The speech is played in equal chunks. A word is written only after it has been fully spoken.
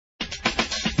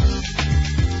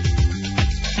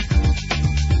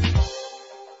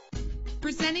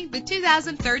Presenting the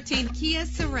 2013 Kia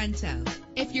Sorento.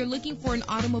 If you're looking for an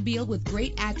automobile with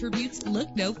great attributes,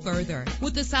 look no further.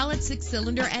 With a solid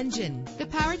 6-cylinder engine, the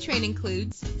powertrain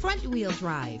includes front-wheel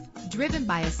drive, driven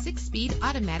by a 6-speed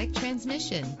automatic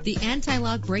transmission. The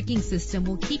anti-lock braking system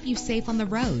will keep you safe on the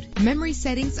road. Memory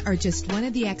settings are just one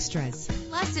of the extras.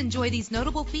 Plus, enjoy these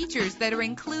notable features that are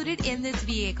included in this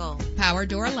vehicle: power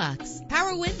door locks,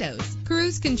 power windows,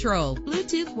 cruise control,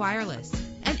 Bluetooth wireless,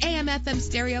 an AM/FM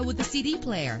stereo with a CD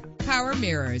player, power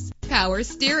mirrors, power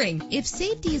steering. If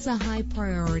safety is a high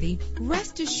priority,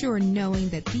 rest assured knowing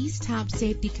that these top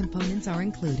safety components are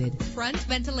included: front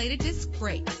ventilated disc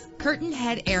brakes, curtain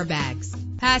head airbags,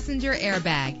 passenger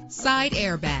airbag, side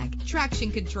airbag,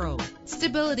 traction control,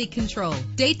 stability control,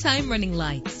 daytime running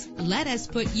lights. Let us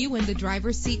put you in the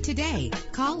driver's seat today.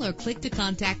 Call or click to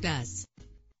contact us.